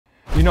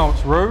You know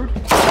what's rude?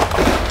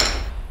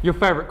 Your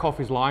favourite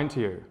coffee's lying to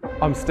you.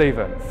 I'm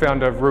Stephen,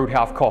 founder of Rude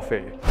Health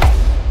Coffee,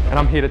 and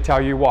I'm here to tell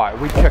you why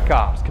we kick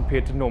ass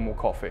compared to normal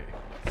coffee.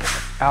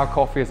 Our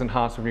coffee is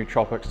enhanced with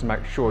nootropics to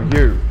make sure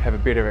you have a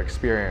better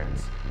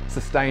experience.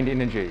 Sustained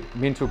energy,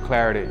 mental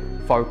clarity,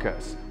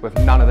 focus, with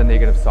none of the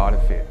negative side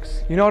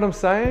effects. You know what I'm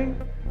saying?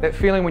 That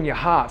feeling when your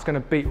heart's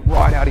gonna beat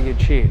right out of your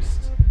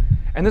chest.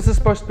 And this is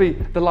supposed to be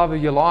the love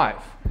of your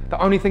life,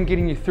 the only thing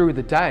getting you through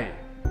the day.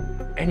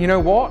 And you know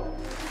what?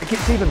 It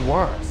gets even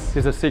worse.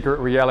 There's a secret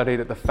reality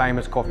that the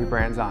famous coffee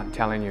brands aren't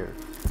telling you.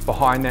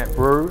 Behind that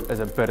brew is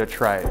a bitter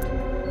trade.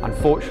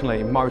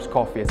 Unfortunately, most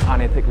coffee is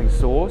unethically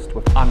sourced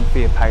with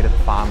unfair pay to the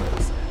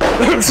farmers.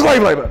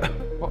 Slave labour!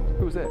 What?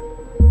 Who was that?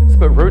 It's a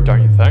bit rude,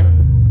 don't you think?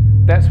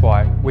 That's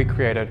why we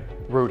created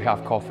Rude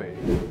Health Coffee,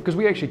 because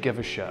we actually give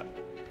a shit.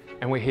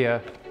 And we're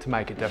here to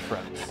make a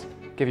difference.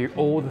 Give you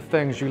all the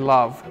things you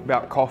love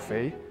about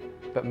coffee,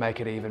 but make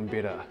it even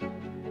better.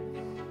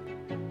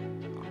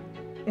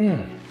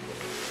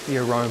 The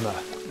aroma,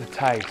 the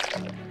taste,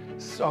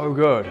 so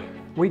good.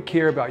 We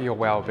care about your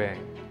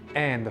well-being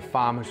and the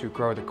farmers who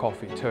grow the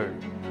coffee too.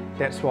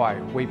 That's why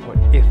we put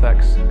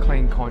ethics,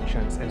 clean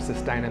conscience and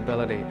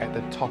sustainability at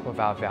the top of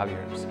our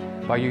values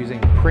by using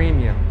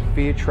premium,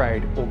 fair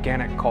trade,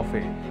 organic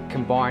coffee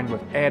combined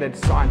with added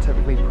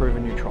scientifically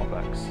proven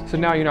nootropics. So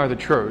now you know the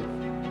truth.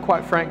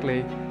 Quite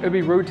frankly, it'd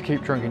be rude to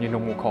keep drinking your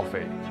normal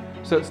coffee.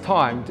 So it's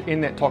time to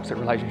end that toxic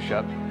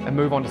relationship and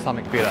move on to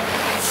something better.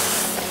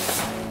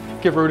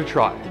 Give Rude a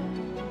try.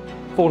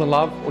 Fall in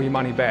love or your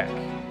money back.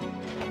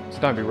 So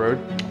don't be rude,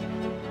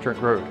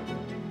 drink Rude.